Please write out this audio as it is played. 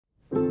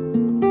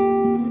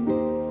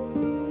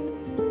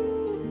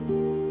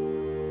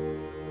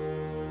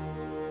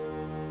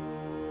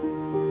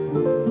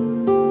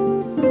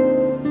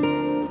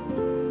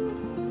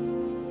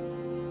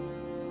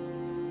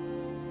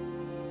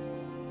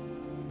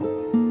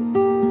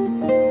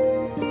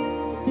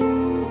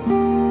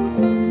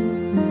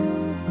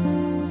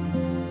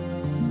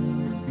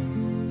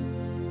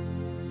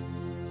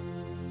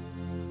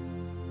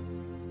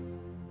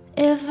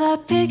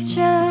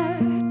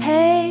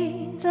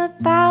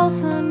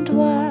1,000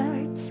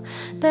 words,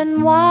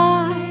 then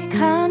why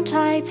can't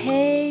I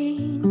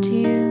paint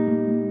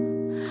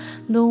you?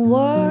 The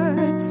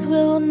words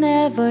will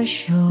never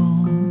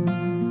show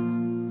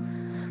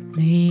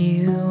the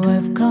you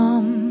have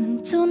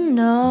come to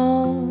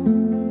know.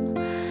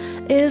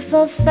 If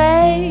a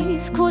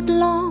face could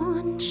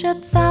launch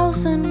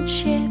 1,000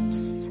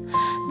 ships,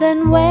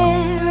 then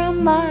where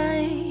am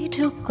I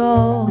to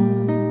go?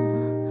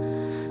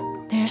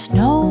 There's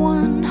no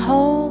one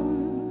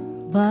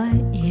home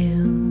but you.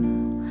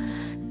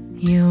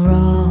 You're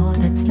all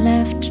that's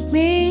left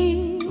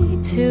me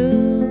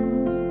too.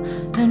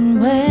 And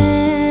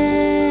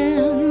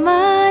when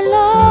my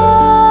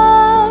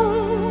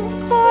love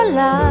for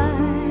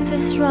life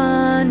is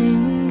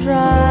running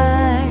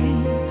dry,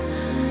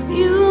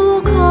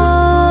 you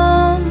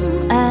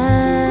come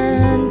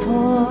and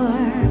pour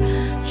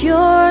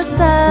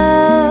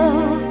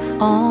yourself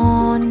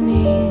on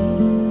me.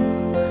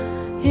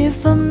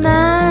 If a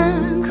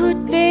man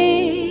could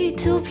be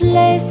 2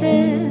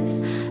 places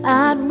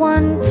at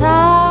one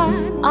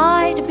time,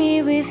 I'd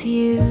be with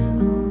you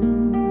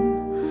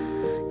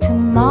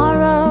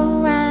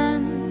tomorrow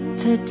and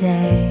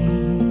today,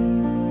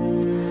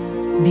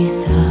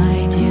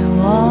 beside you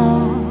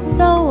all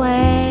the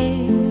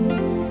way.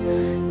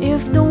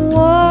 If the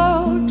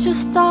world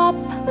just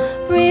stopped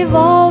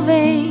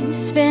revolving,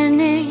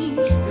 spinning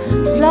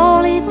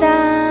slowly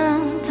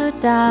down to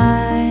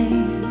die,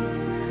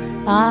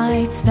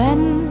 I'd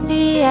spend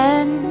the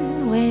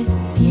end with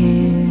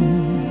you.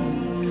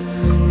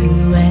 And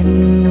when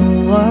the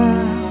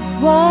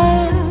world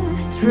was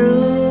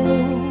through,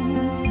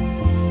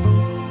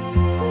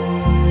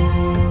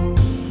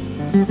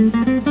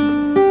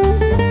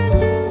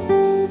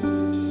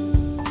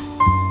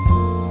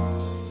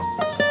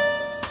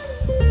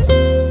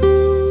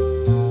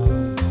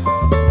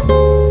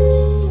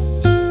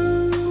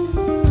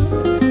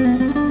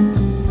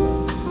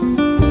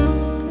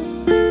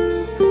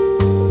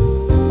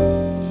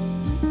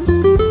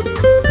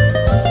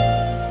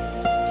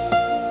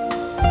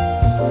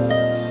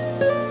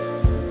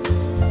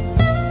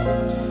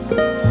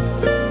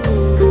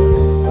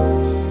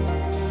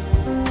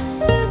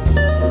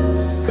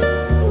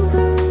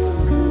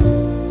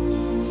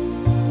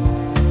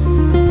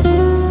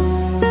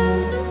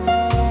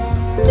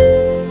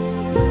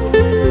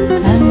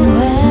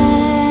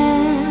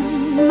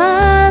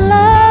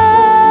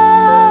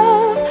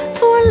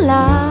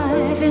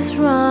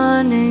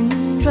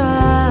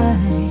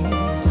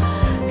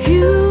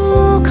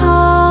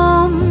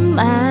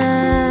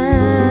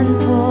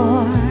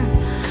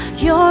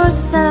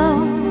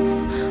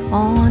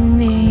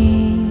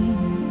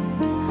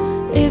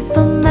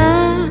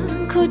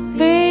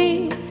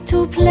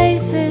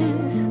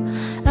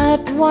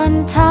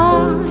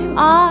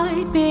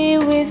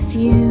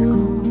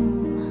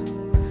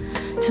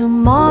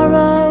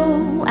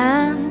 tomorrow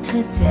and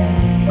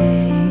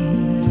today,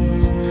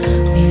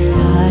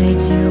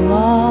 beside you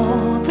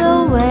all the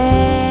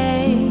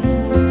way.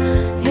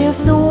 If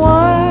the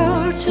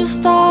world should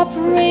stop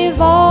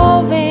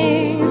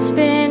revolving,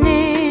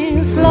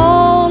 spinning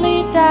slowly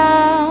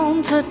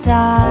down to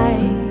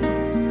die,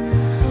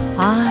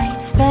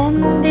 I'd spend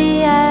the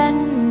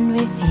end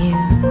with you.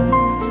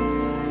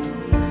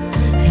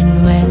 And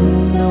when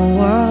the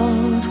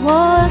world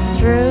was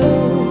through,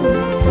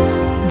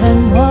 then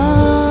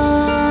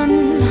one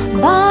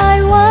by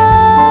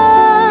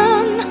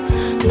one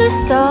the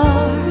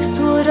stars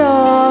would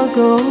all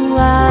go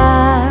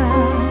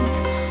out.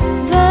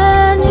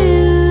 Then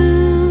you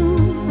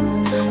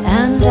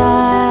and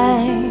I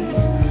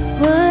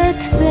would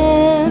say